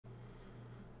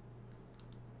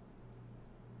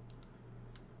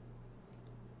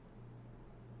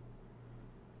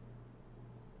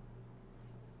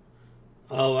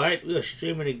Alright, we are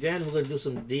streaming again. We're gonna do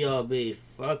some DRB.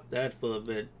 Fuck that for a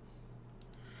bit.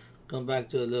 Come back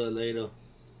to it a little later.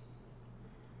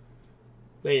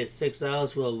 Waited 6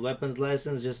 hours for a weapons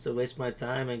license just to waste my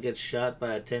time and get shot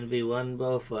by a 10v1,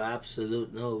 bro, for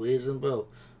absolute no reason, bro.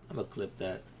 I'ma clip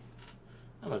that.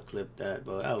 I'ma clip that,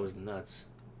 bro. That was nuts.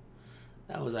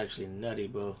 That was actually nutty,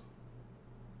 bro.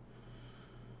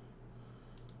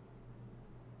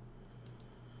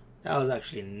 That was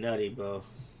actually nutty, bro.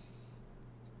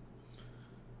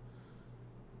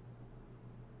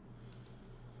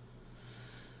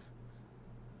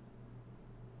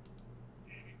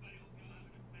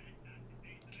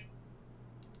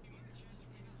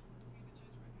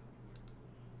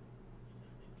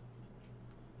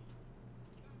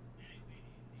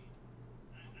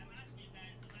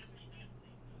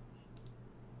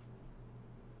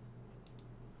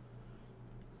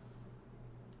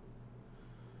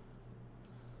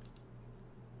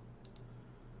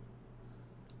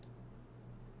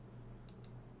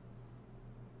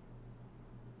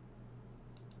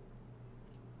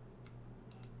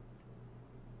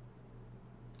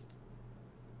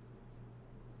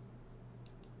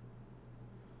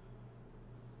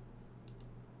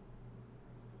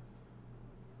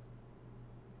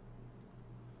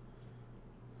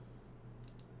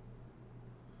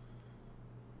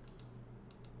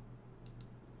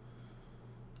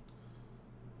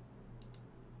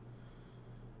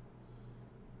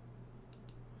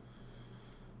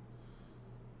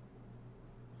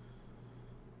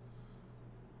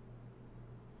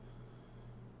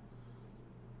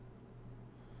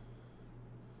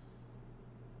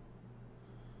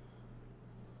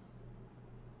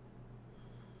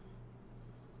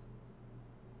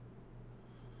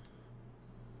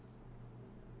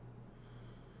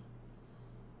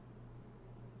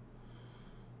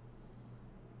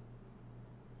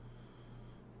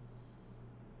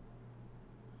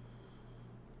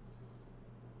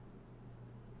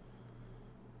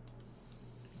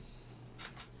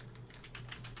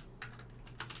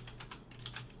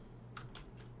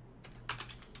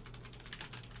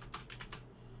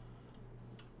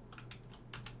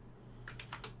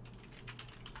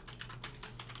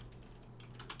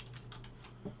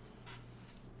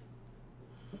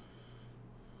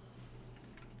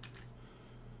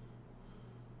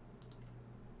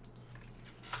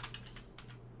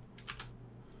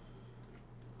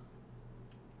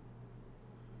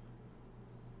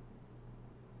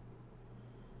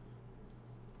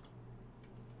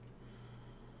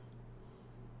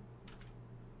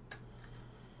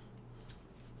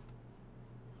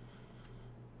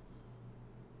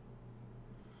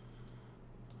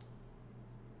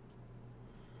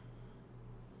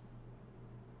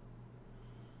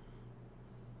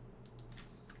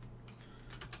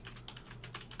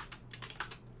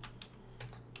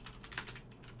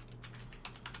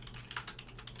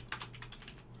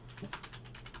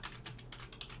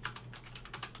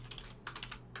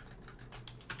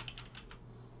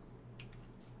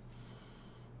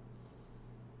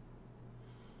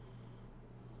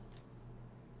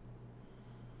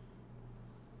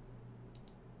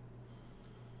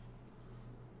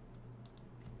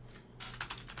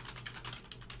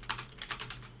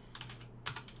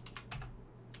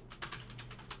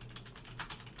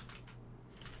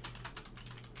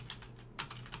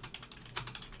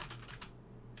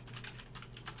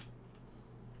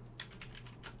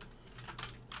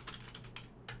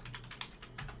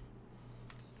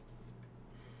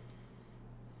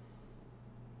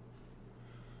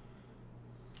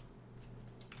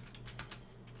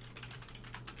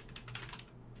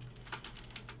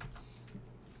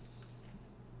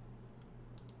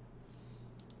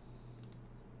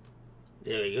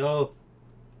 There we go.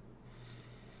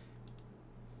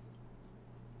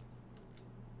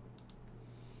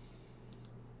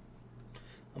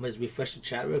 I'm gonna just refresh the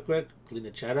chat real quick, clean the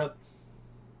chat up,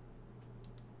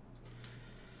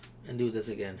 and do this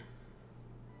again.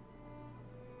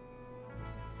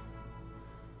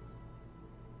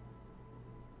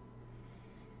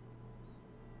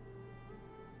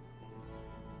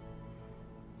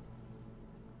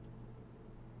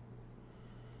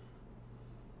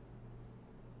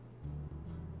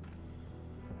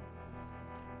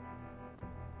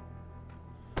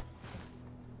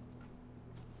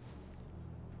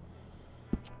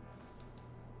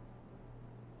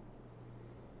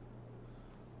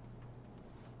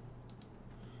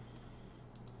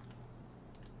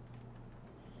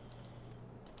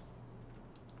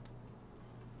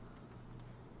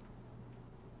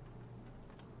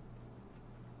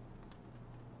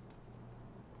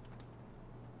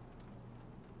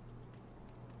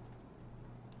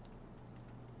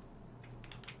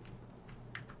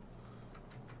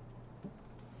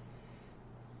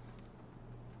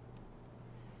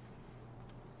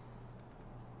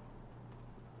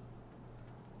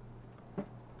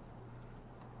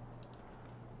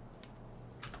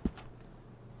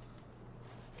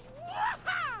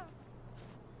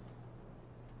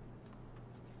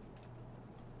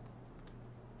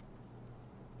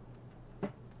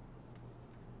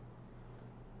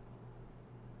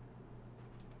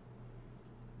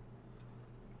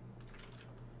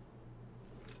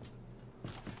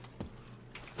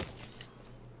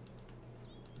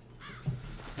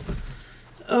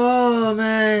 Oh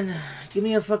man, give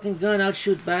me a fucking gun, I'll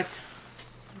shoot back.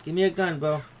 Give me a gun,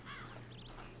 bro.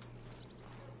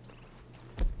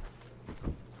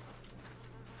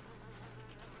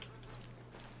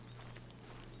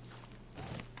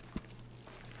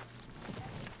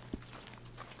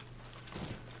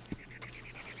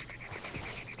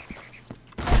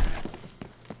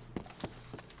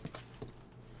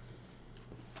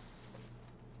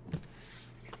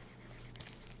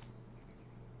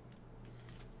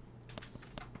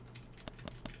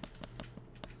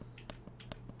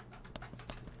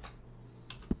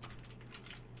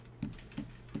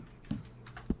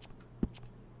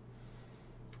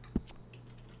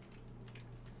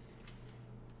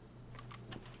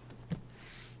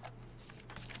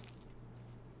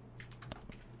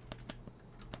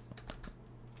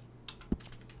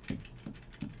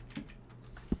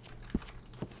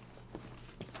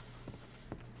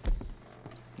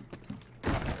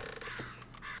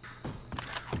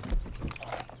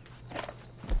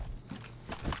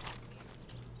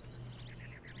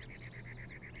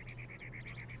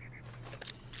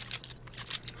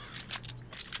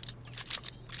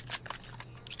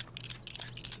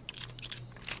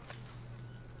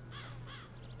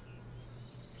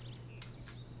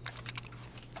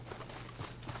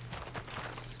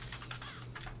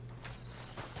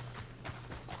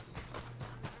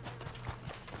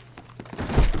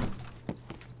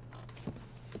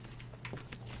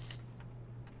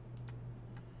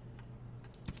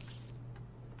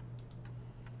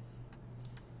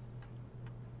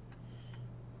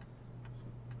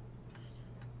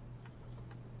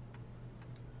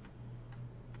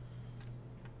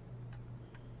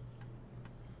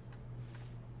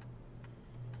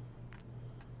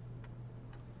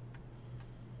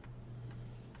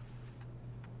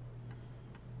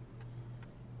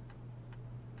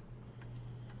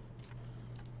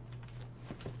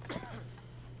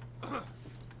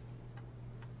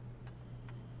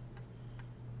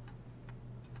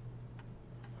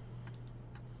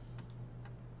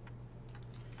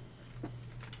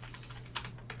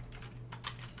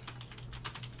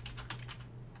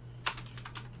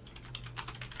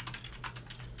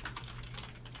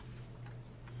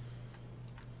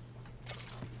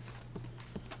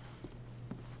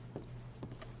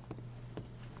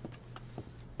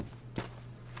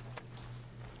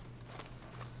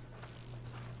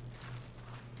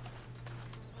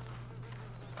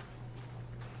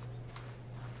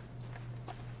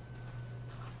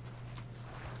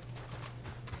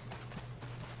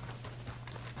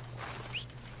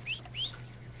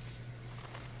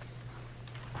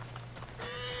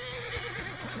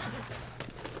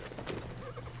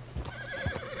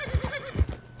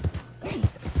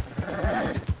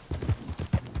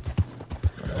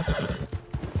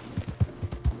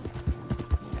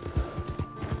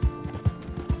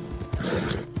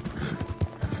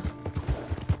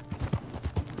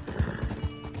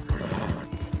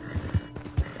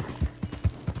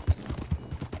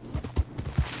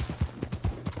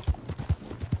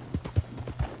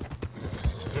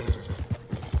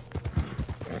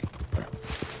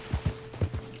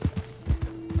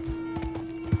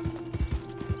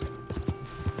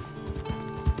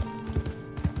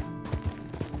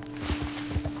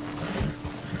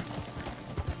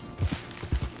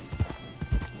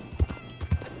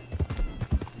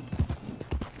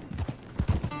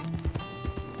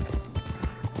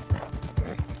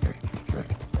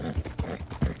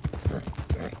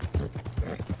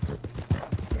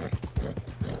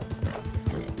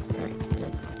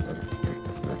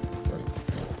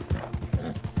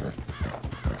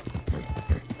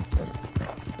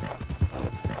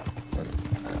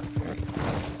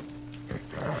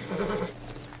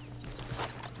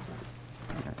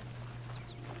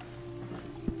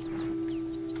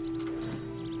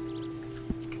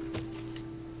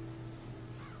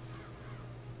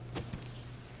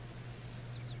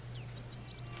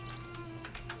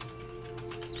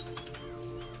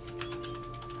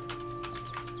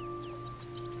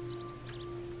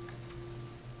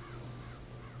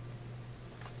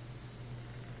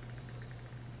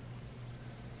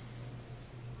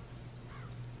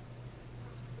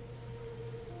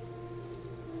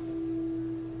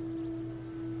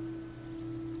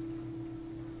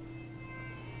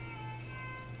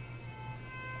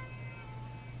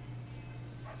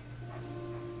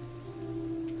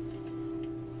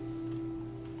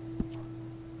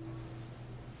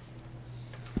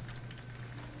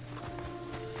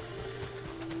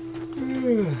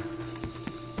 Is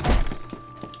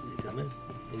he coming?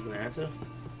 He's gonna answer?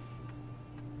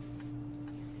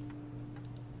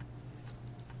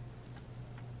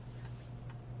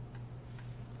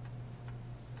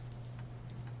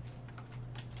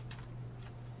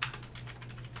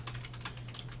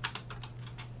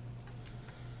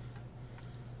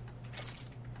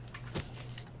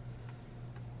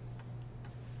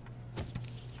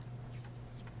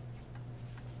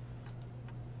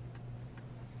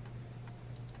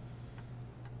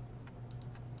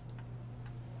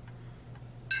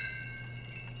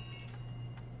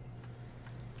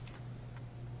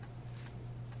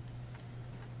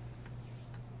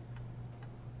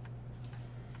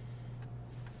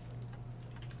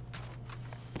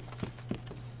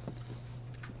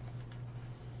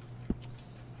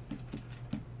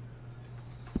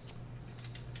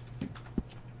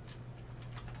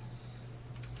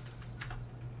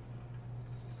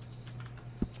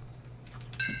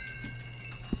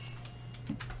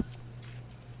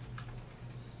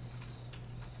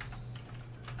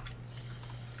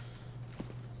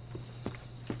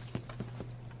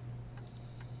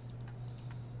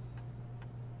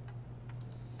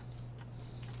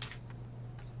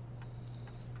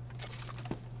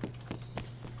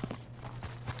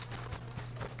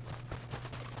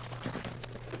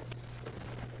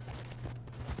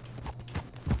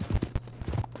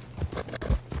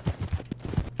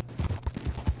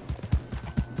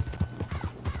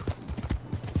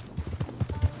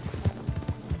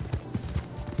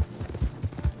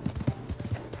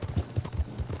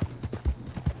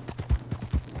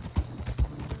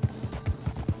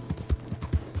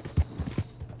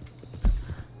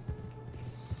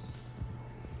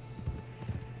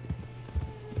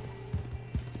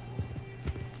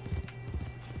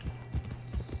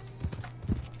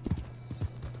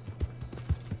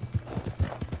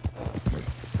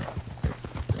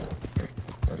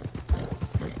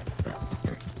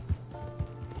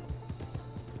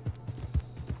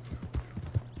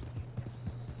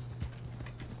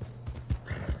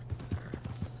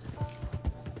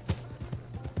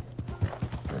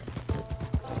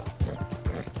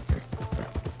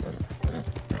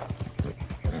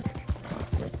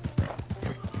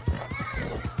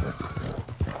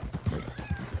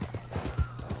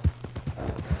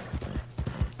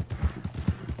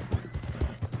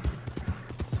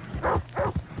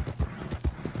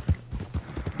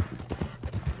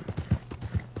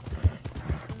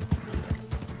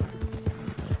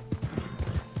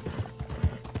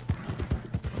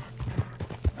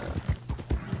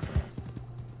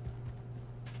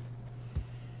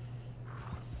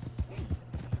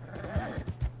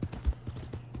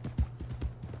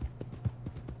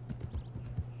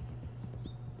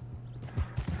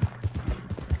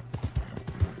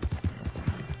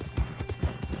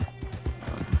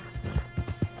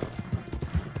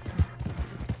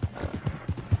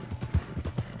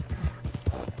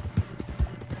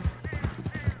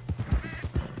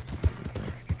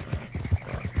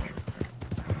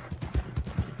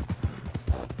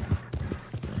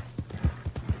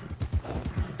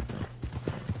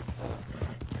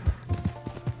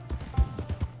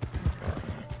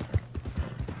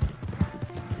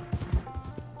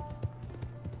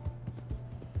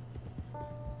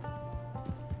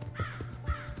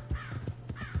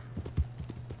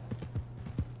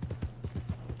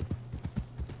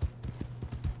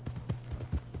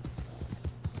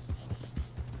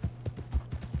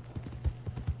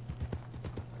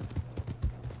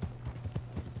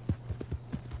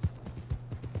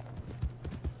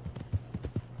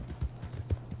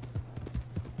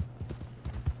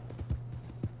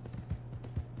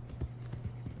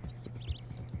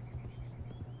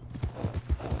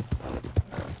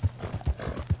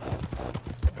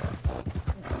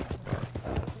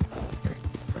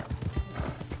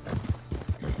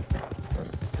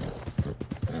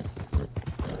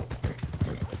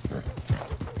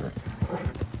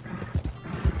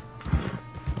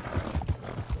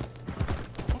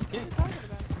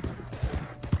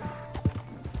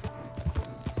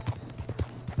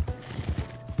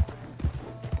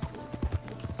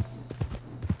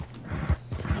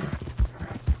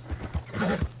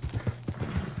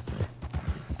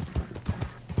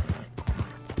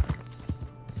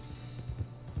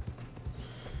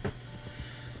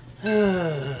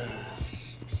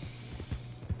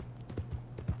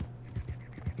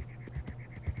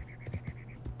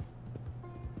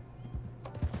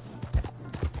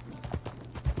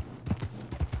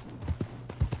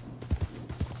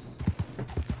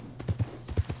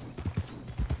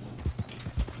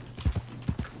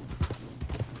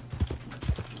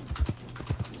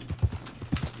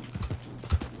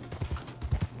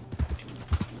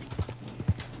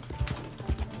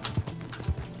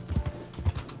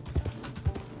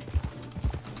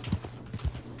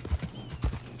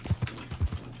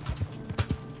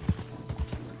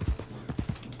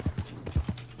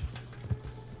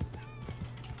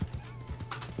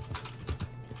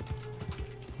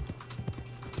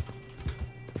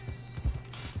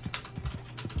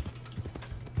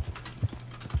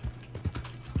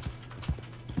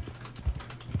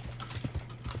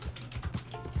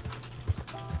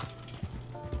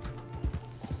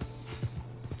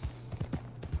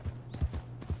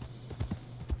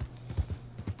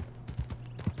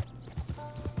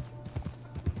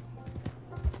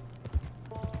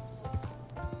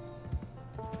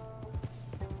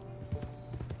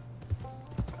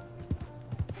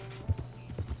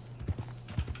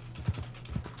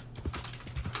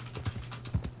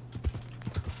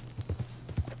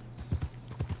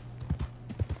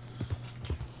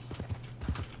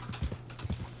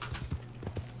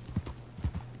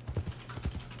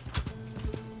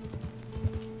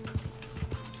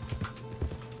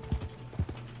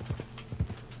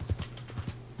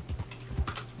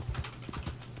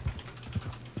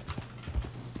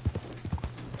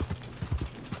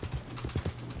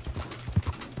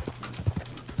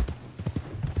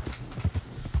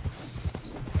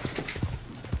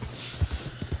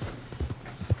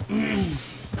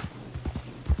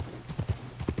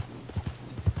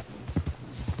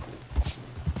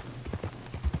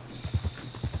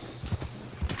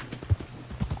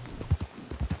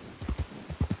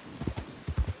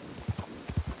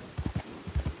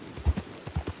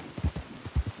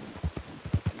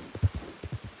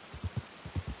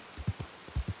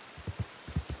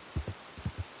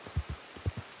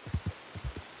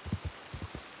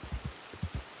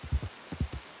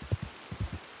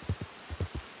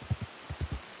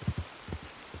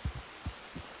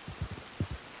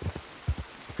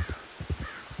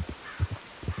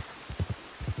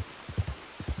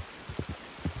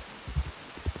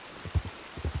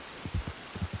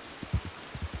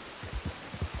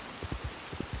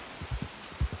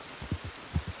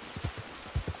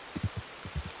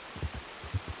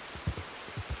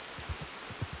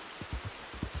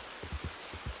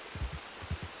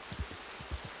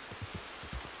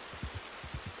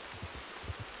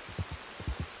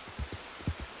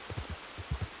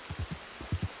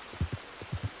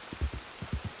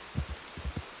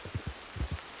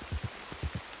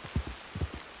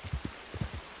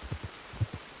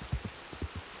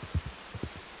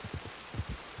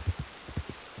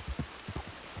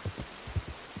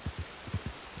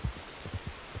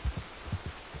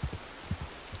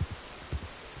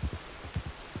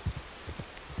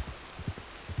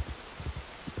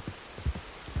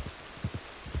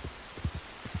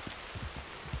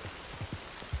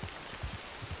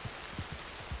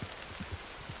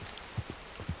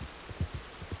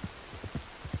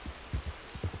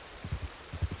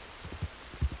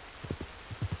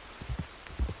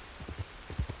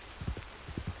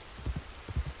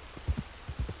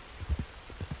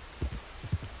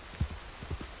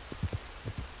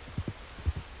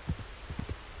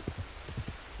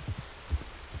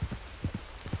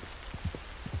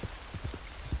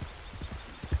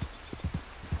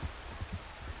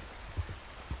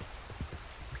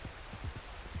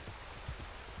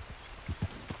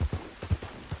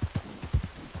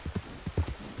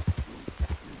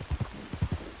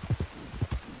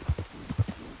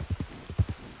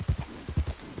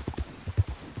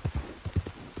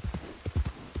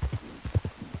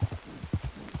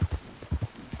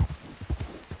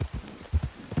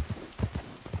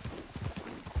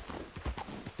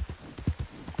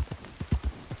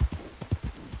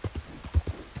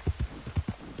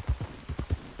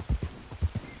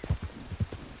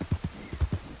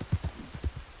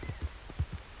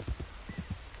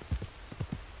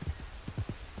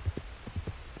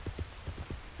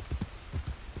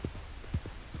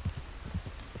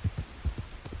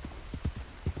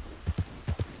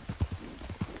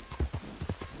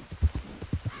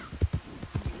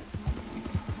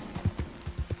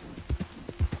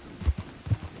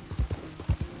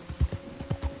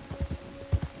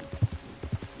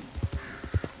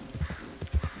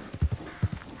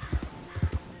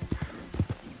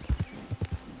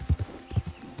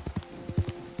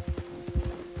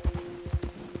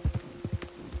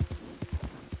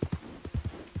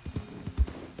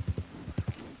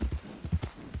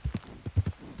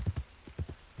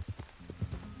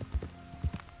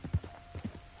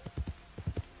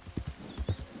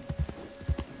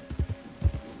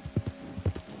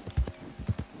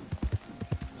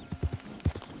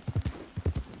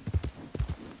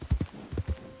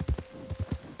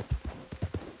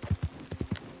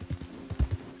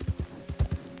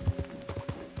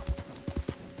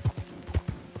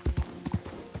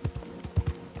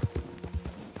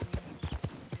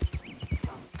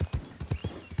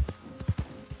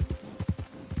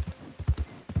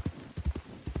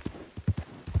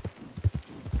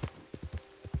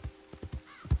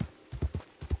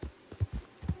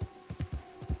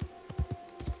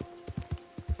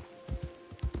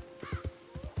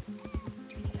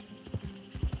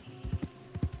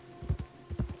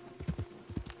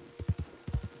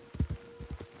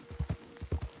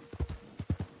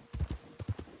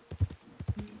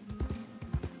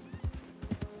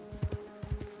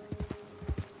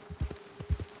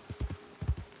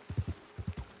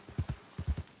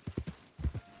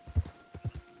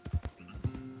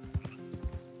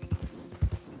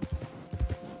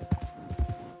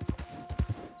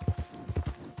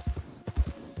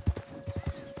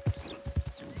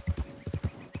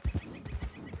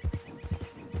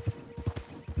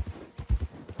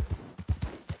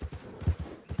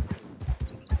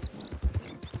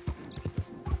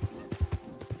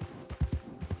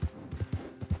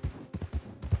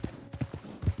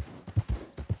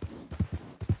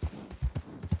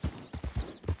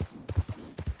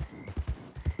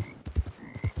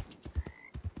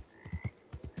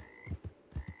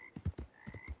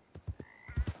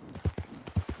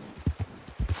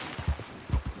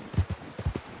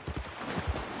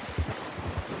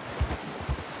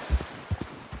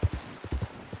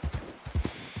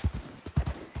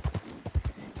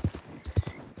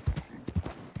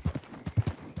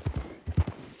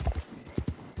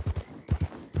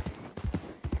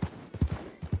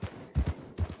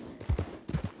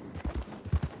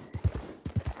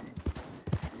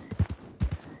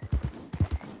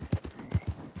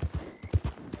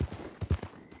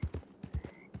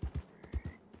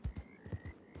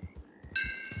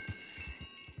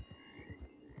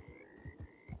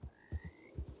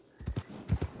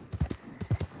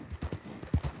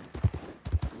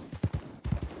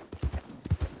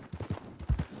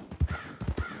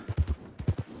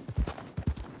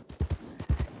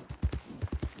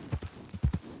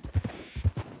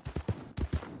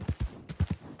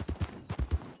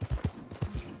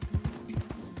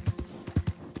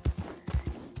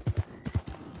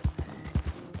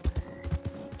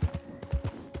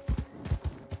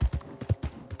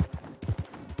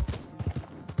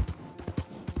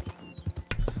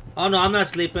 Oh no, I'm not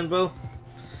sleeping, bro.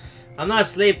 I'm not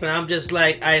sleeping. I'm just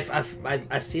like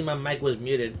I see my mic was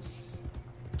muted.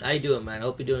 How you doing, man?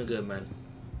 Hope you're doing good, man.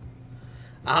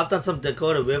 I hopped on some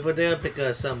Dakota River there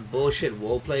because some bullshit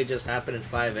roleplay just happened in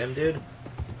 5M, dude.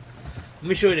 Let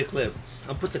me show you the clip.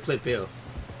 I'll put the clip here.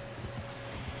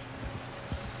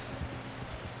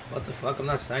 What the fuck? I'm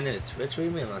not signing to Twitch? What do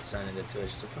you mean I'm not signing to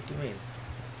Twitch? The fuck you mean?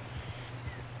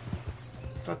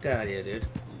 Fuck out of here, dude.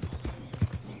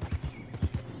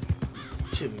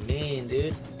 What you mean,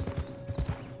 dude?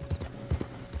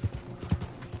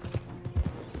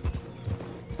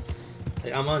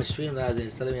 Like, I'm on Streamlabs and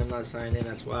it's telling me I'm not signed in.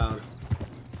 That's wild.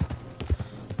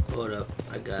 Hold up.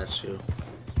 I got you.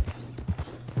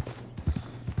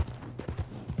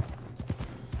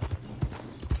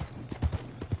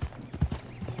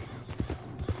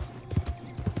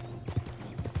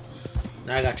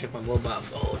 Now I gotta check my mobile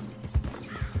phone.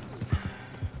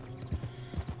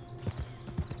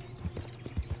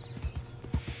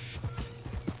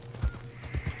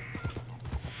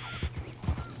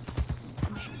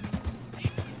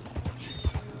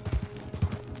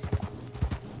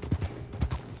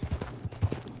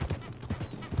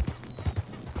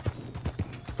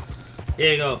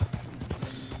 Here you go.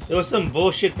 There was some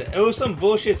bullshit. There was some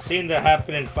bullshit scene that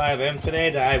happened in 5M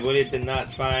today that I really did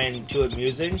not find too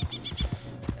amusing.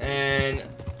 And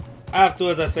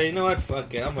afterwards, I said, you know what?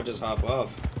 Fuck it. I'm gonna just hop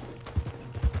off.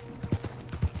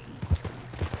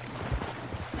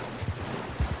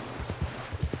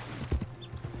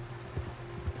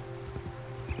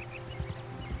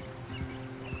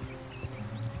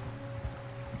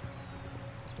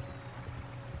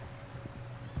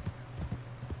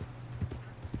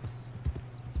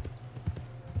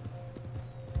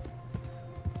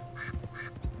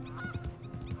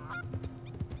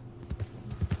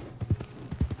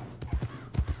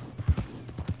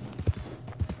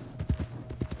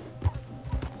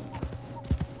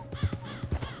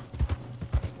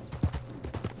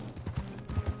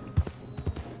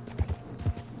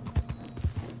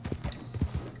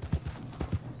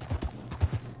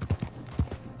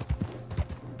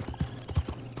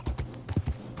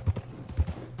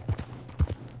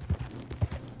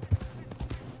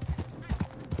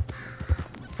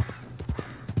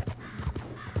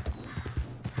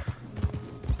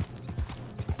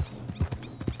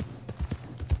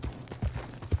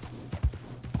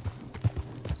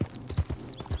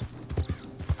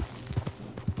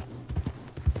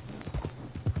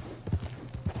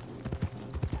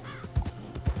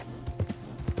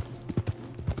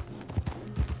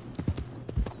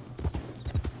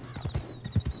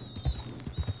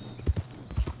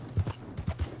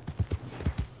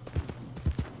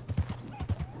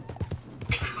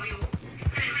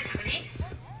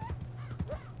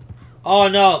 Oh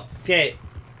no, okay.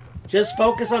 Just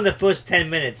focus on the first 10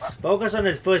 minutes. Focus on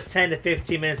the first 10 to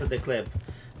 15 minutes of the clip.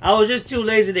 I was just too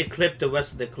lazy to clip the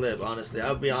rest of the clip, honestly.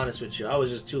 I'll be honest with you. I was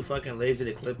just too fucking lazy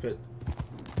to clip it.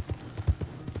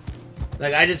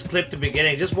 Like, I just clipped the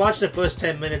beginning. Just watch the first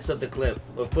 10 minutes of the clip.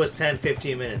 Or first 10,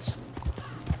 15 minutes.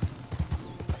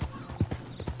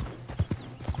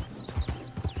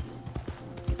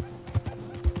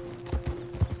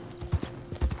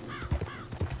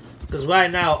 Because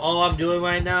right now, all I'm doing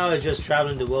right now is just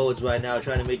traveling the roads right now,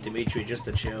 trying to meet Dimitri just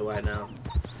to chill right now.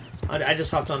 I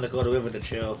just hopped on the Dakota River to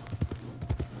chill.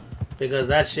 Because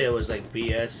that shit was like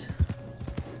BS.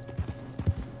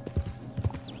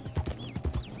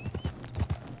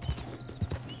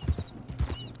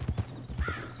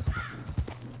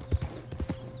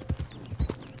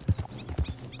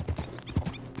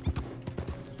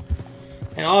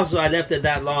 And also, I left it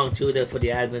that long too, there for the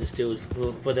admins too,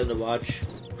 for them to watch.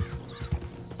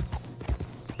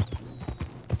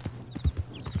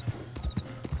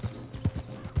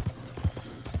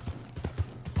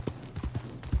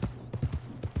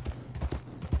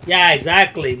 Yeah,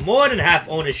 exactly. More than half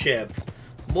ownership.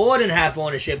 More than half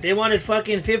ownership. They wanted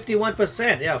fucking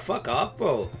 51%. Yeah, fuck off,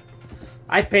 bro.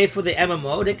 I pay for the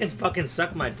MMO. They can fucking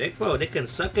suck my dick, bro. They can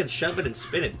suck it, shove it, and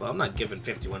spin it, bro. I'm not giving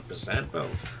 51%, bro.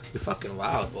 You're fucking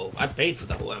wild, bro. I paid for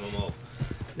the whole MMO.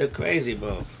 They're crazy,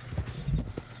 bro.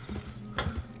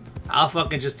 I'll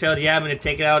fucking just tell the admin to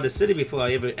take it out of the city before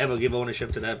I ever give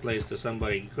ownership to that place to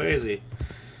somebody. Crazy.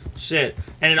 Shit.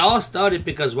 And it all started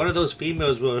because one of those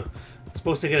females were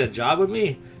supposed to get a job with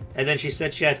me, and then she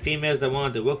said she had females that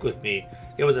wanted to work with me.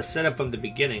 It was a setup from the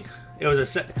beginning. It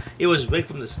was rigged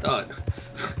from the start.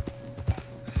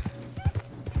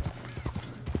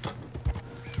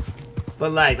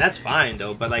 But like, that's fine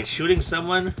though. But like, shooting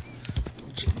someone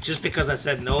just because I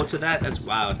said no to that, that's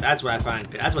wild. That's what I find.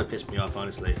 That's what pissed me off,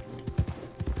 honestly.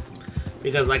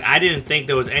 Because, like, I didn't think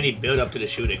there was any build up to the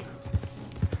shooting.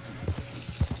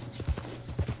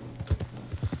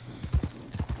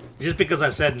 Just because I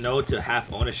said no to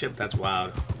half ownership, that's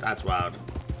wild. That's wild.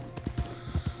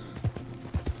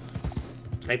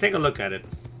 Like, take a look at it.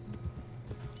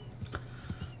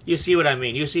 You see what I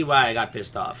mean. You see why I got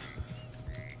pissed off.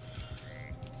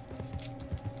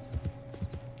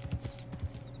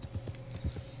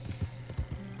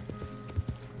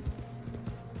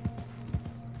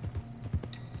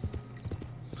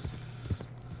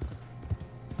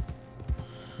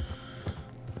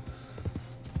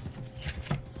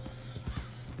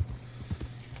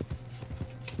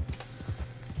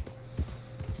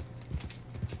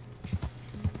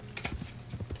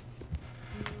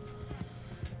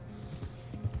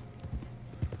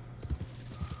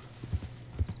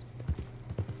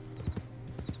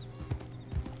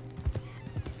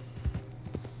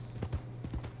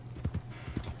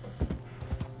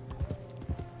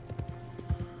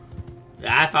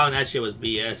 I found that shit was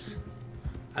BS.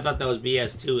 I thought that was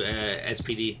BS too.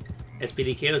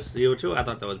 SPD kills 02. I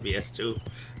thought that was BS too.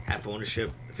 Half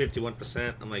ownership,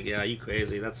 51%. I'm like, yeah, you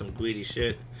crazy? That's some greedy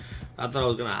shit. I thought I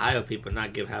was gonna hire people,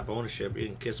 not give half ownership. You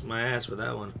can kiss my ass with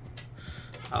that one.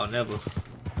 I'll never.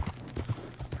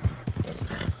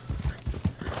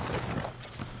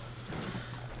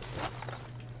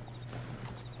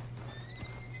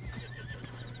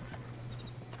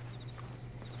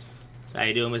 How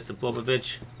you doing, Mr.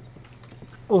 Popovich?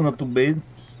 Oh, not too bad.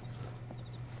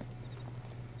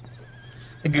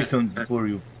 I got something for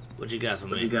you. What you got for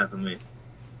me? What you got for me?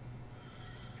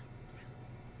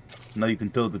 Now you can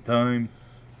tell the time.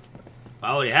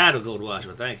 I already had a gold watch,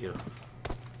 but thank you.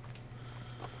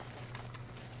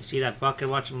 You see that fucking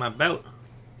watch on my belt?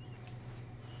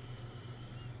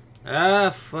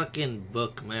 Fucking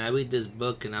book, man. I read this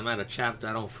book and I'm at a chapter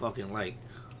I don't fucking like.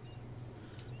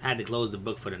 I had to close the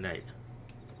book for the night.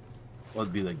 Well,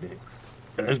 it'd be like that.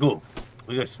 Yeah, let's go.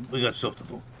 We got stuff to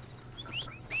do.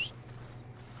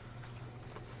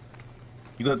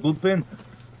 You got good pen?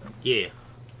 Yeah.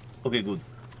 Okay, good.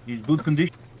 He's good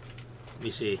condition? Let me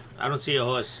see. I don't see a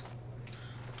horse.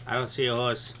 I don't see a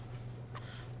horse.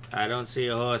 I don't see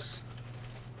a horse.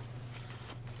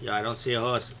 Yeah, I don't see a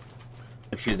horse.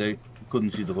 Shit, I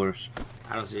couldn't see the horse.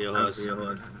 I don't see a horse.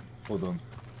 Hold on.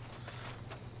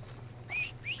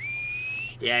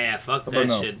 Yeah, fuck that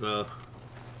shit, bro.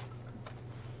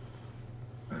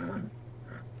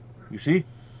 You see?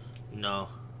 No.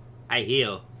 I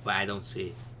hear, but I don't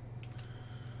see.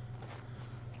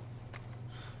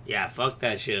 Yeah, fuck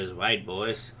that shit is right,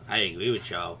 boys. I agree with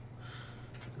y'all.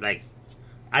 Like,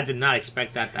 I did not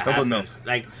expect that to happen. No.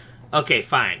 Like, okay,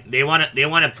 fine. They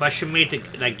wanna pressure me to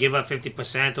like give up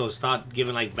 50% or start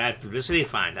giving like bad publicity.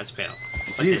 Fine, that's fair.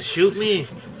 But to shoot me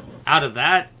out of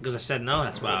that because I said no,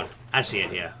 that's wild. I see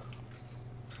it here.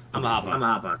 I'm a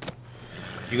hopper.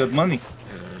 You got money?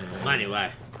 Money?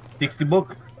 Why? 60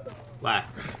 bucks? Why?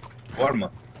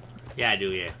 Karma. Yeah, I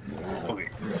do. Yeah. Okay.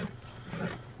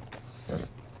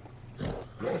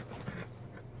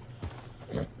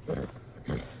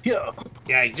 Yeah.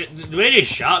 Yeah, the way they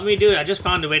shot me, dude, I just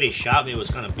found the way they shot me was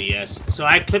kind of BS. So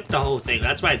I clipped the whole thing.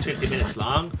 That's why it's 50 minutes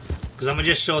long. Because I'm going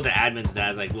to just show the admins that. I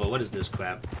was like, whoa, what is this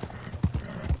crap?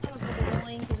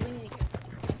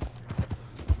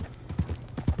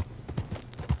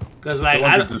 Because, like,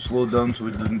 I wanted to slow down so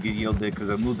it didn't get yelled at because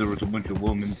I knew there was a bunch of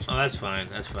women. Oh, that's fine.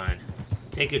 That's fine.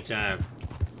 Take your time.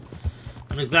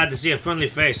 I'm just glad to see a friendly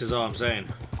face is all I'm saying.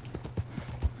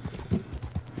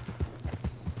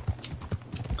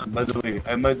 By the way,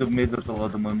 I might have made us a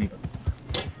lot of money.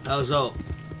 How so?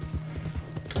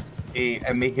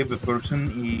 I may have a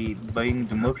person buying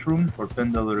the mushroom for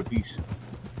 $10 a piece.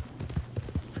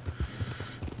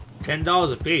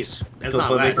 $10 a piece. That's so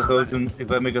not bad.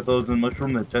 If I make 1,000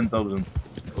 mushroom, that's 10,000.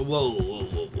 Whoa.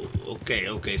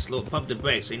 Okay. Slow. Pump the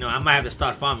brakes. You know, I might have to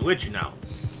start farming with you now.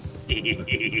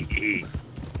 We're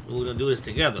gonna do this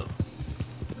together.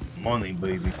 Money,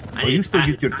 baby. You still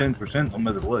get your 10% no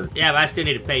matter what. Yeah, but I still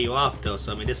need to pay you off, though.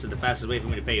 So I mean, this is the fastest way for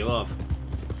me to pay you off.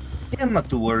 Yeah, I'm not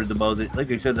too worried about it.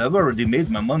 Like I said, I've already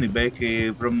made my money back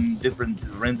from different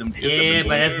random shit. Yeah,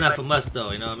 but that's not from us,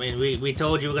 though. You know what I mean? We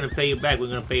told you we're gonna pay you back. We're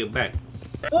gonna pay you back.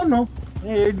 Oh no,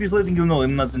 just letting you know,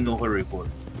 I'm not in no hurry for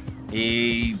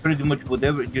it. Pretty much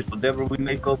whatever we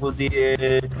make off of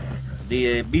the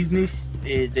business,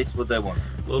 that's what I want.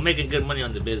 We're making good money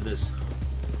on the business.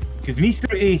 Because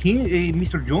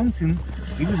Mr. Johnson,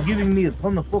 he was giving me a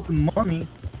ton of fucking money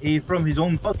from his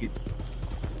own pocket.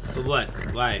 For what?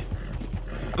 Why?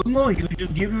 I don't know, he was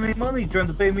just giving me money, trying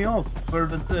to pay me off for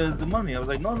the money. I was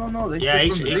like, no. Yeah,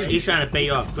 he's trying to pay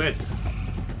you off quick.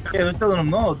 Yeah, I was telling him,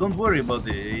 no, don't worry about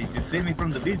it. Just pay me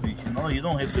from the business, you know? You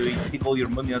don't have to take all your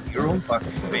money out of your own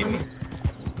pocket to pay me.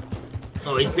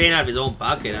 Oh, he's paying out of his own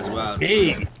pocket. That's wild.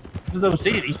 Hey, as I was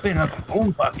saying, he's paying out of his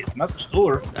own pocket, not the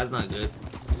store. That's not good.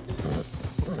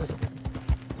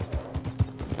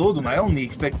 I told him I only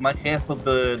expect my half of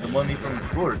the money from the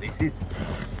store. That's it.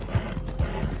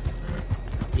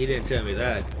 He didn't tell me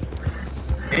that.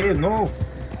 Hey, no.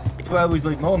 That's why I was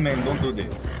like, no, man, don't do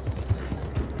that.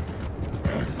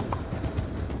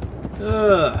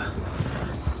 Ugh.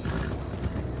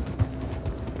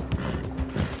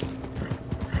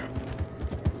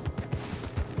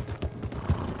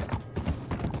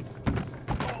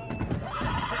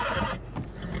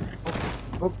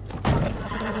 Oh.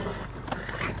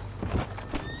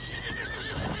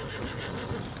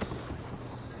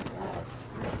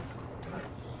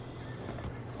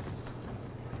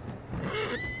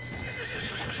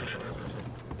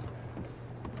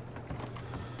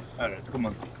 Alright, come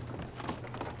on.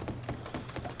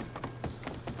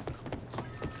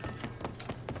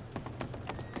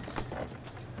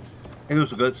 I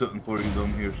also got something for you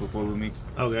down here, so follow me.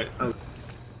 Okay. Oh.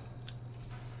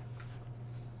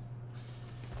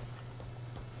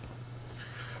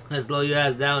 Let's slow your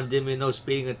ass down, Dimmy. No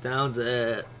speeding at towns.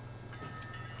 Yeah,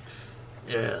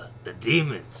 the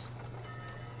demons.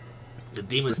 The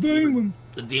demons. Demon.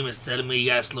 The demons telling me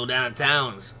you gotta slow down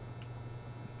towns.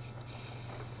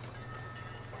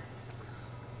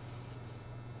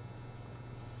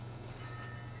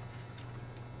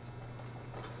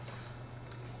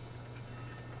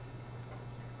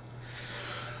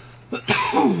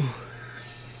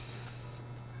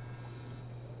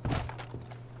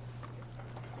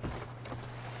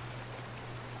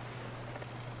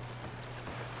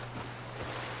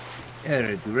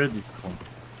 Alright, you ready?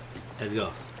 Let's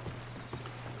go.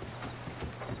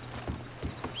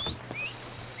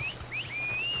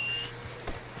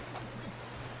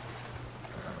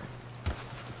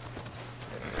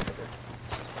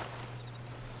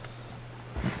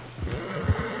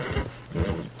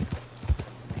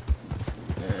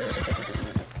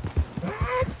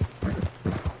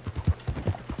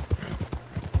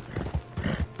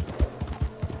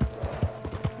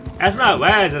 That's not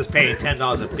Waz is paying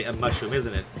 $10 a mushroom,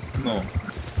 isn't it? No.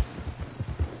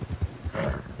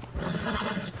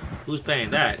 Who's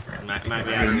paying that? Might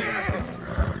be asking.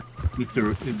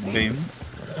 Mr. Bam.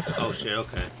 Oh shit,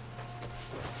 okay.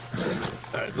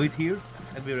 Alright, wait here.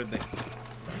 I'll be right back.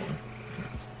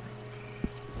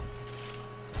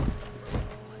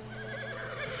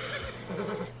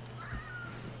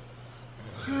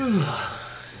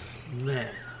 Man.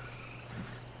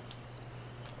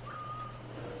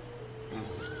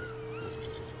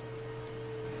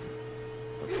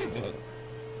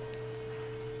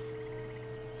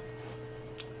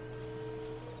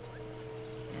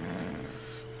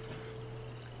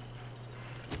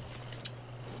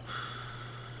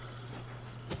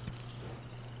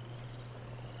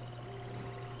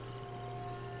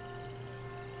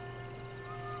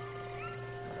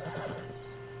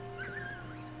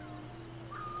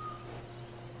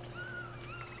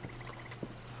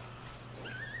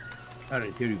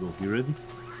 Alright, here you go. You ready?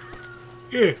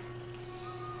 Yeah.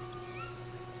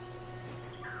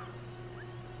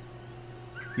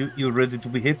 You ready to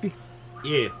be happy?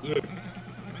 Yeah. Yeah.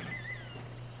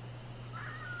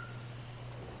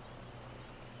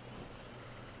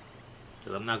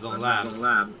 Cause I'm not gonna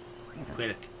lie.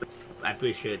 I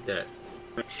appreciate that.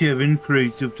 7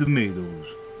 crates of tomatoes.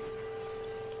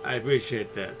 I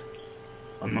appreciate that.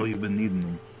 I know you've been needing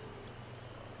them.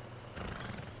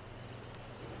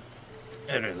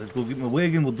 Alright, let's go get my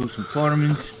wagon. We'll do some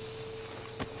farming.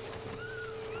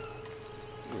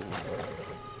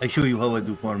 I show you how I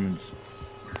do farming.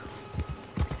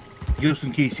 Just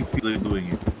in case you feel like doing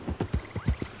it.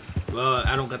 Well,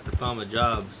 I don't got to farm a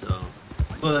job, so.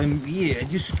 Well, yeah,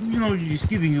 just just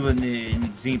giving you an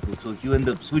example. So if you end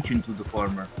up switching to the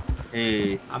farmer,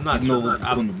 I'm not. you know what it's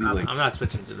going to be like. I'm not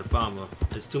switching to the farmer.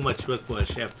 It's too much work for a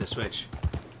chef to switch.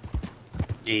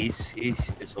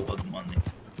 It's a lot of money.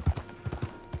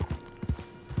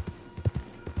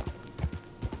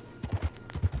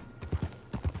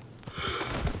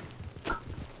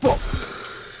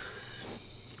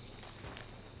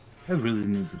 I really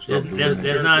need to stop doing that.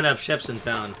 There's not enough chefs in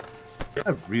town.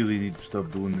 I really need to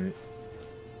stop doing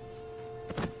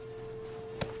that.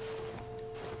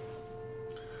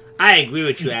 I agree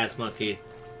with you, ass monkey.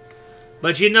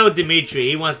 But you know Dimitri,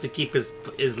 he wants to keep his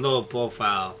low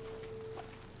profile.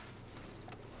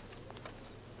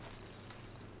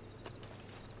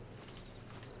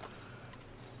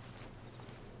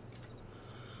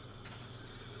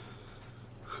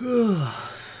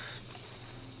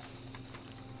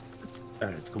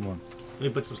 Alright, come on. Let me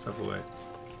put some stuff away.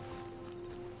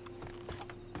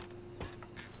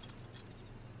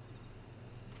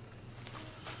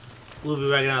 We'll be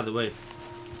right out of the way.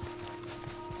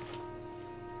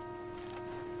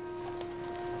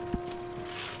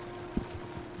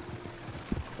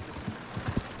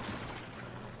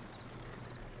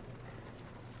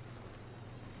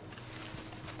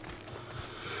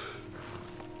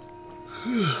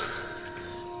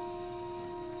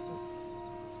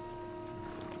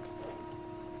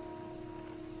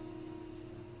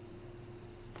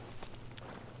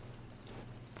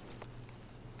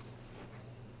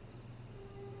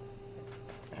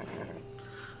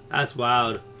 That's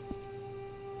wild.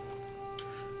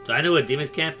 Do I know what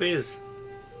Demon's Camp is?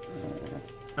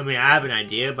 I mean, I have an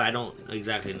idea, but I don't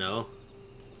exactly know.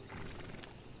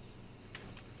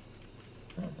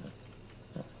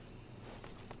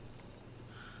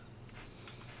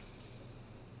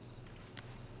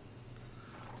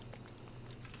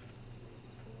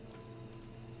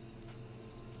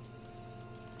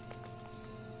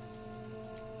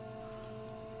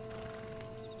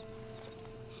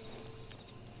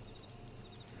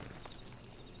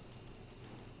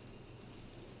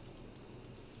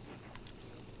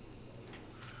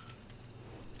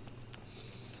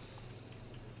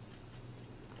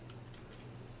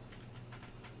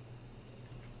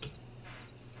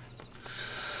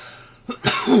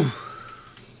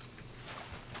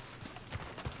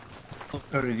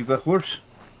 Alright, you got horse?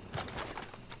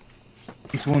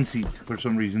 It's one seat for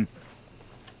some reason.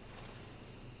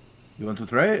 You want to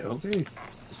try it? Okay.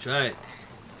 Let's try it.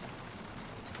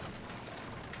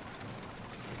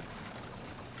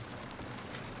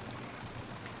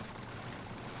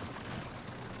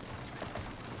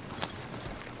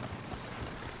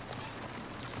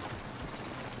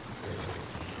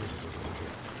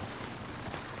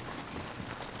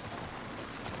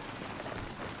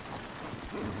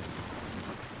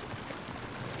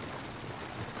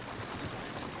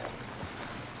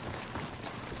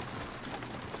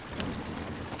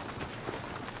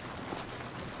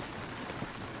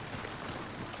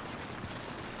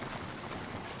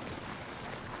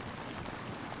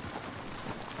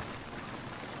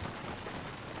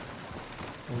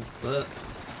 But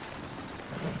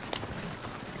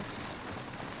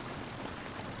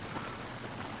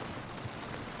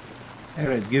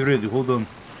alright, get ready, hold on.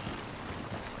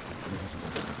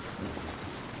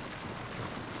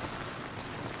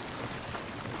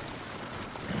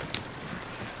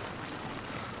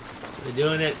 we're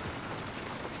doing it.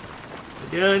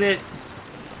 We're doing it.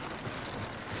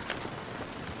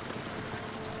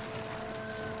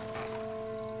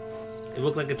 It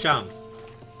looked like a chum.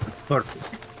 Perfect.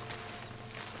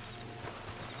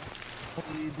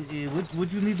 What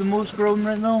do you need the most grown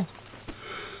right now?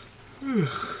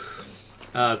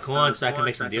 Corn so I can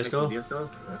make some deer stew.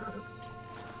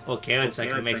 Or carrots so I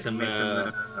can make some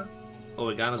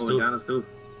oregano stew.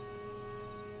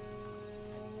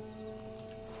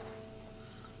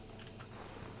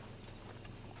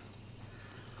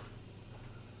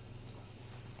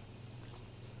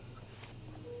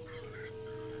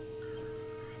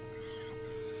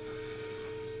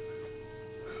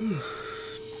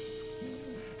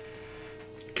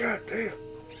 God damn.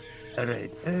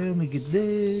 Alright, let me get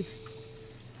that.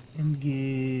 And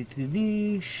get the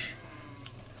dish.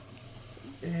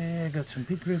 I got some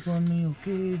pig rib on me,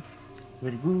 okay.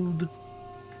 Very good.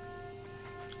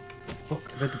 Oh,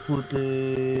 I got to put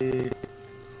the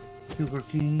sugar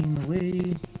cane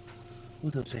away.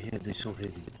 What else I had that's so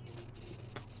heavy?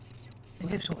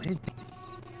 I have so heavy.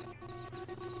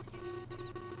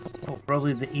 Oh,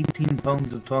 probably the 18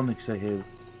 pounds of tonics I have.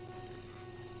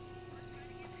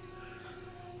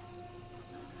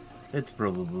 That's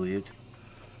probably it.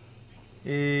 I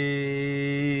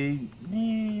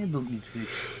don't need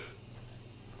fish.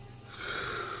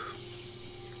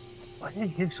 Why do I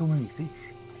have so many fish?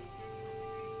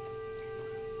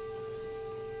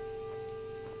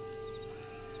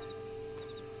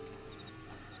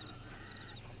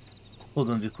 Hold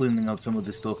on, just cleaning out some of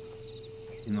the stuff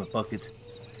in my pocket.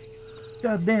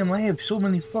 God damn, I have so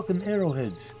many fucking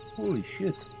arrowheads. Holy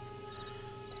shit.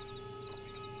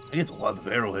 I get a lot of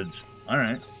arrowheads.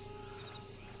 Alright.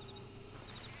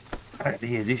 Alright,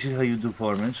 yeah, this is how you do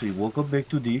farming. So you walk up back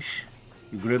to this.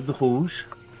 You grab the hose.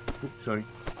 Oops, sorry.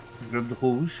 You grab the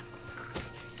hose.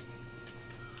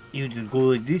 You just go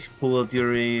like this, pull out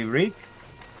your rake.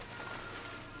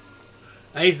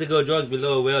 I used to go jog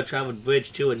below a well-traveled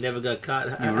bridge too and never got caught.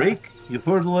 You rake, you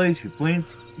fertilize, you plant,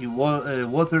 you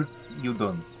water, you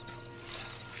done.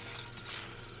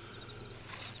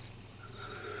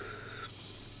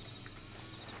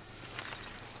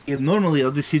 Yeah, normally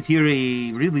I'll just sit here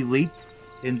really late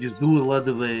and just do a lot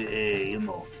of, reading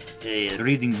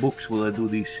books while I do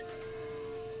this.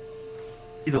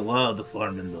 Get a lot of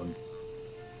farming done.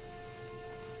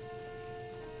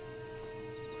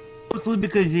 Mostly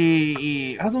because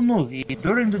I don't know.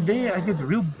 During the day I get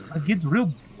real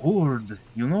bored,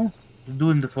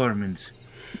 doing the farmings.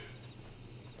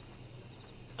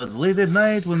 But late at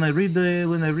night when I read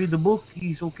the book,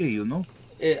 it's okay,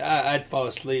 I'd fall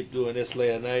asleep doing this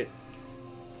late at night.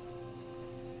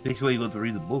 That's why you got to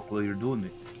read the book while you're doing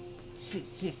it.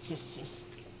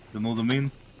 You know what I mean?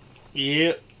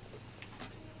 Yeah.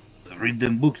 Read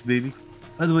them books, baby.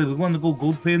 By the way, we want to go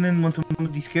gold panning once I'm done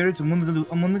with these carrots. I'm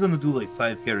only gonna do like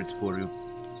 5 carrots for you,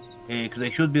 because I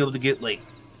should be able to get like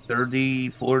 30,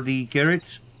 40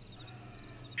 carrots.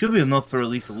 Should be enough for at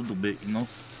least a little bit,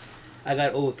 I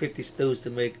got over 50 stews to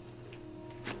make.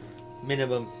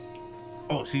 Minimum.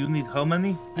 Oh, so you need how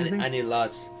many? I need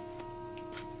lots.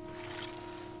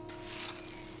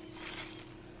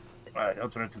 Alright, I'll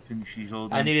try to finish these all.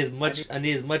 I need as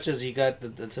much as you got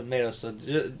the tomatoes. So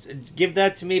give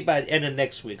that to me by the end of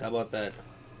next week. How about that?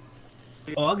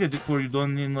 Oh, I'll get it for you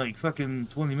done in like fucking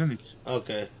 20 minutes.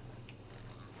 Okay.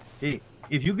 Hey,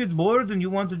 if you get bored and you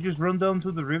want to just run down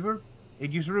to the river,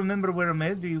 just remember where I'm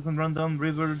at. You can run down the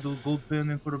river, do gold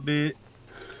panning for a bit.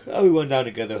 Oh, we went down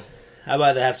together. I'd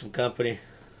rather have some company.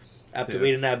 After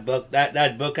reading that book,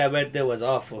 that book I read there was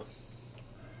awful.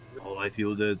 Oh, I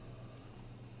feel that.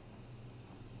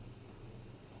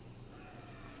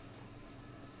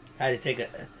 I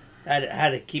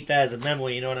had to keep that as a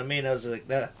memory. You know what I mean? I was like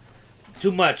that.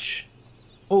 Too much.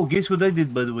 Oh, guess what I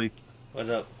did, by the way? What's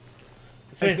up?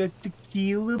 I got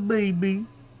tequila, baby.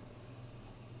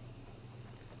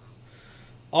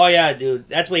 Oh yeah, dude.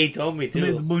 That's what he told me I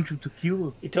made a too. bunch of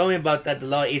tequila. He told me about that. The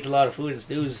law eats a lot of food and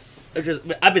stews.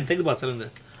 I've been thinking about something.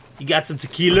 You got some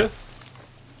tequila?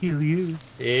 Hell yeah.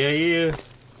 Yeah, yeah.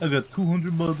 I got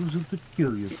 200 bottles of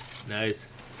tequila. Nice.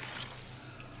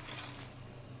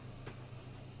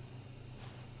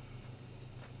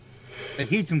 I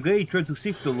hate some guy tried to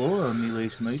seek the law on me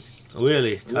last night.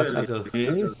 Really?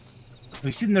 Yeah.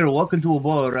 I'm sitting there walking to a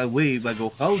bar, I wave, I go,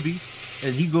 howdy.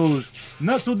 And he goes,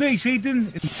 not today,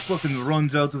 Satan! And he fucking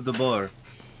runs out of the bar.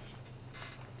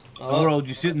 And we're all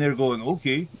just sitting there going,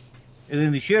 okay. And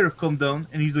then the sheriff come down,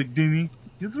 and he's like, Dimmy,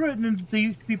 you threatening to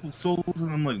take people's souls?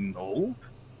 And I'm like, no.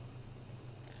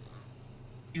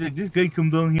 He's like, this guy come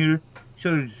down here,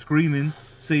 started screaming,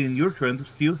 saying you're trying to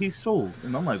steal his soul.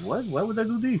 And I'm like, what? Why would I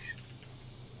do this?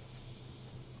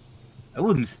 I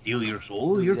wouldn't steal your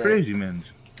soul. You're crazy, man.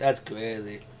 That's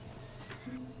crazy.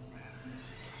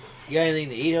 You got anything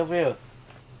to eat over here?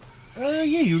 Yeah,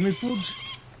 you need food.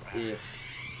 Yeah.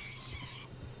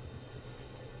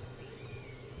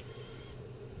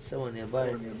 Someone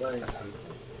nearby.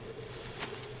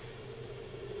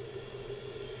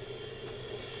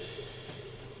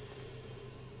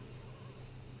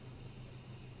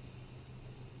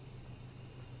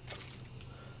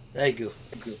 There you go.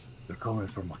 They're coming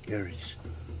for my carrots.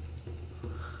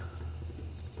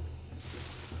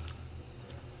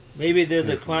 Maybe there's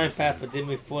a crime path for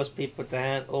Dimmy force people to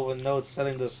hand over notes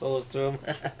selling their souls to him.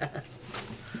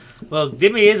 Well,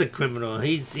 Dimmy is a criminal.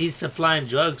 He's supplying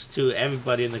drugs to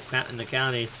everybody in the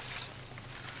county.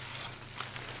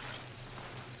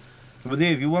 But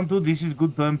hey, if you want to, this is a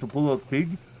good time to pull out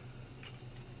pig.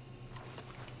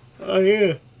 Oh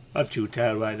yeah. I'm too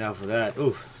tired right now for that.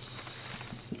 Oof.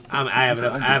 I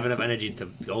have enough energy to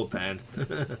gold pan.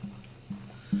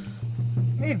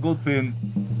 Hey, gold pan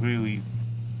really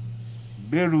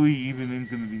barely even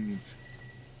inconvenience.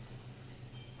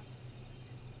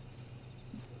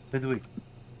 By the way,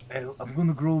 I'm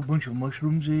gonna grow a bunch of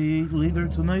mushrooms later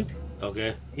tonight.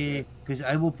 Okay. Because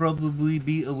I will probably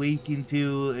be awake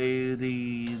until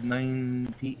the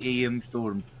 9 p.m.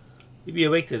 storm. You be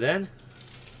awake to then?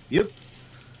 Yep.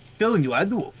 Telling you, I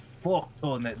do a fuck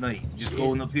ton at night. Just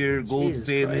going up here, gold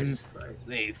panning,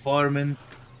 farming.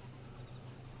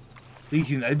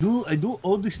 Listen, I do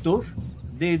all this stuff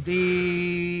that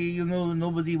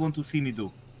nobody want to see me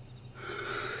do.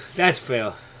 That's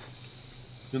fair.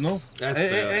 That's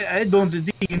fair. I don't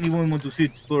think anyone want to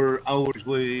sit for hours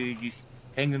while just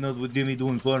hanging out with Jimmy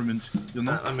doing farming,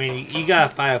 I mean, you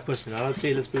got a fire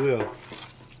personality, let's be real.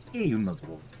 Yeah, you're not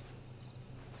wrong.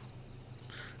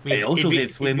 I mean, I also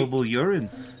get flammable urine.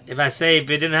 If I say if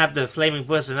it didn't have the flaming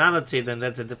personality, then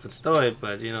that's a different story.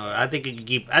 But I think it can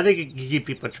keep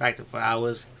people attracted for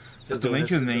hours. Just to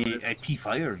mention, I pee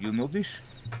fire. You know this?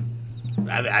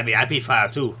 I mean, I pee fire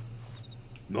too.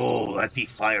 No, I pee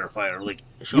fire. Like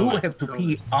you have to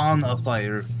pee on a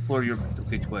fire for your to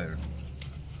catch fire.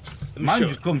 Mine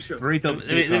just comes straight up.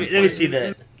 Let me see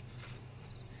that.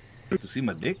 To see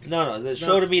my dick? No.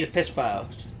 Show to me the piss file.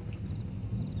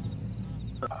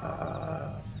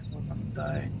 I'm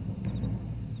dying.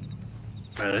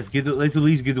 Alright, let's at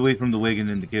least get away from the wagon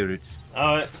and the carrots.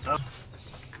 Alright.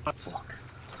 Fuck.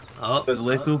 Oh. Got the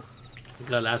lasso?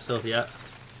 Got lasso, yeah.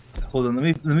 Hold on,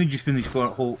 let me just finish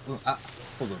hold on.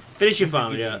 Finish your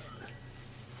farm, yeah.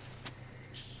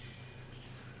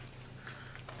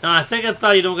 No, on second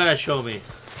thought you don't gotta show me.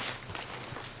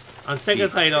 On second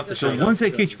thought you don't have to show me. So once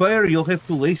I catch fire, you'll have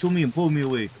to lasso me and pull me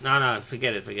away. No,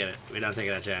 forget it. We're not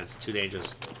taking that chance. Too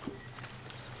dangerous.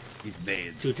 He's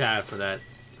bad. Too tired for that.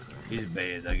 He's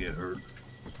bad. I get hurt.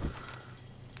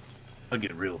 I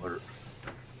get real hurt.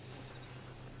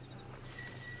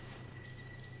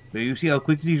 But you see how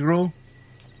quick these roll?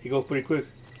 You go pretty quick.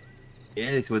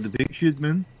 Yeah, that's why the big shit,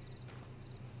 man.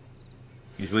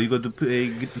 That's why you got to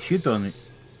get the shit on it.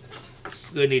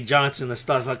 Gonna need Johnson to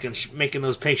start fucking making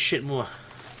those pay shit more.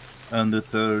 On the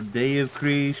third day of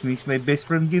Christmas, my best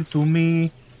friend give to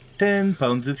me 10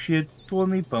 pounds of shit,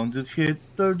 20 pounds of shit,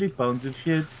 30 pounds of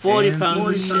shit, 40 pounds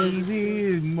of shit.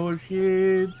 Even more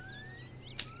shit.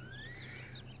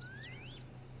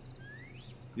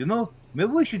 You know,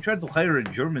 maybe we should try to hire a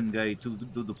German guy to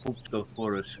do the poop stuff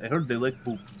for us. I heard they like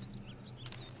poop.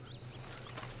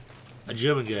 A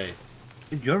German guy.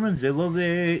 The Germans, they love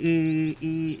the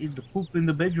poop in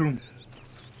the bedroom.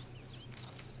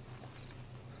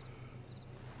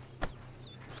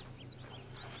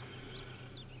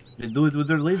 They do it with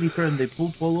their lady friend. They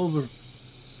poop all over.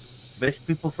 Best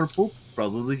people for poop?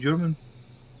 Probably German.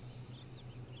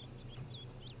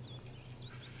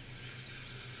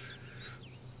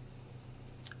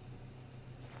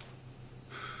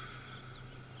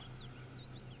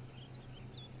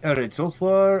 Alright, so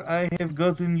far I have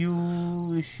gotten you,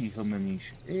 let's see how many,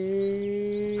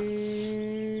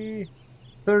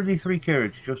 33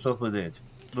 carrots just off of that.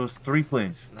 Those 3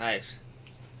 plants. Nice.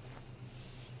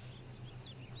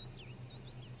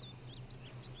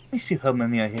 Let me see how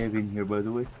many I have in here, by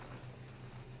the way.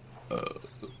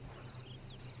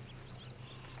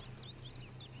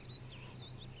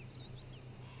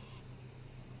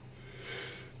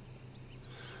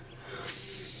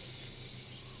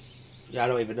 Yeah, I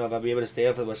don't even know if I'll be able to stay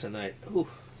up for the rest of the night. Ooh,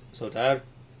 so tired.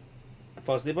 I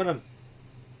fall asleep on them.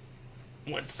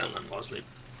 One time I fall asleep.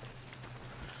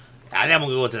 I think I'm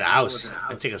gonna go to the house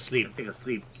and take a sleep.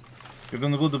 You're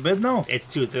gonna go to bed now? It's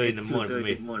 2:30 in the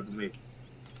morning for me.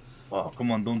 Oh,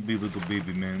 come on, don't be little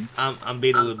baby man. I'm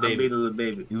being a little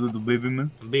baby. You little baby man?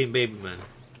 I'm being baby man.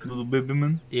 Little baby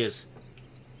man? Yes.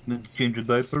 Need to change your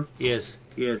diaper? Yes.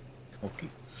 Okay.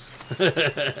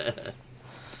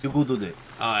 You go do that.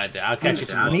 Alright, I'll catch you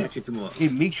tomorrow. Hey,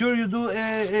 make sure you do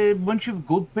a bunch of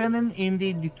gold panning in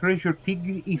the treasure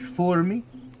pig for me.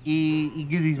 You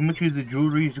get as much of the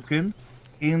jewelry as you can.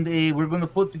 And we're going to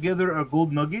put together our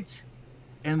gold nuggets.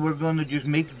 And we're going to just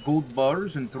make gold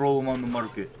bars and throw them on the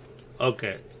market.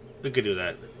 Okay, we could do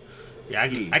that. Yeah,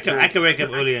 I can wake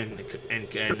up early and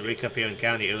wake up here in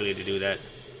county early to do that.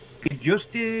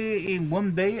 Just in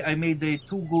one day, I made 2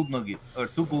 gold nuggets, or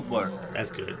 2 gold bars.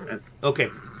 That's good. Okay.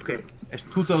 That's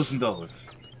 $2,000.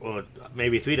 Or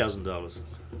maybe $3,000.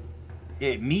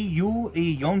 Yeah, me, you,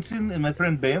 Johnson, and my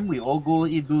friend Bam, we all go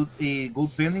do a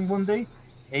gold panning one day.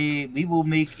 We will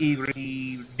make a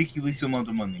ridiculous amount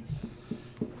of money.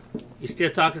 You still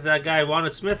talking to that guy,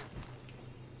 Ronald Smith?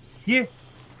 Yeah.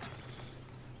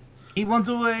 He want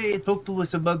to talk to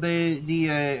us about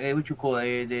the what you call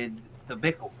the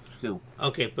tobacco still.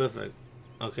 Okay, perfect.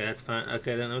 Okay, that's fine.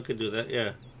 Okay, then we could do that.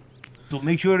 Yeah. So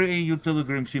make sure you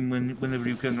telegram him whenever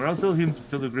you can, or I'll tell him to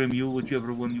telegram you,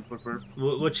 whichever one you prefer.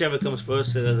 Whichever comes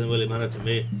first, it doesn't really matter to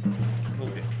me.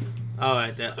 Okay. All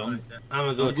right, then.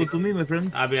 I'm gonna go to me, my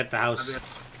friend. I'll be at the house.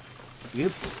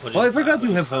 Yep. Oh, I forgot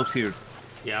you have house here.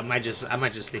 Yeah, I might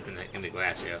just sleep in the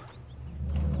grass here.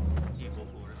 Yeah, go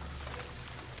for it.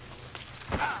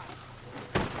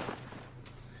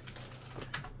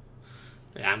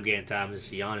 Yeah, I'm getting tired. I'm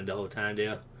just yawning the whole time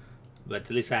there. But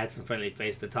at least I had some friendly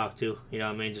face to talk to. You know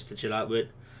what I mean? Just to chill out with.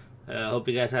 Hope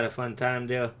you guys had a fun time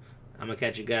there. I'm gonna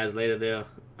catch you guys later there.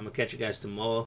 I'm gonna catch you guys tomorrow.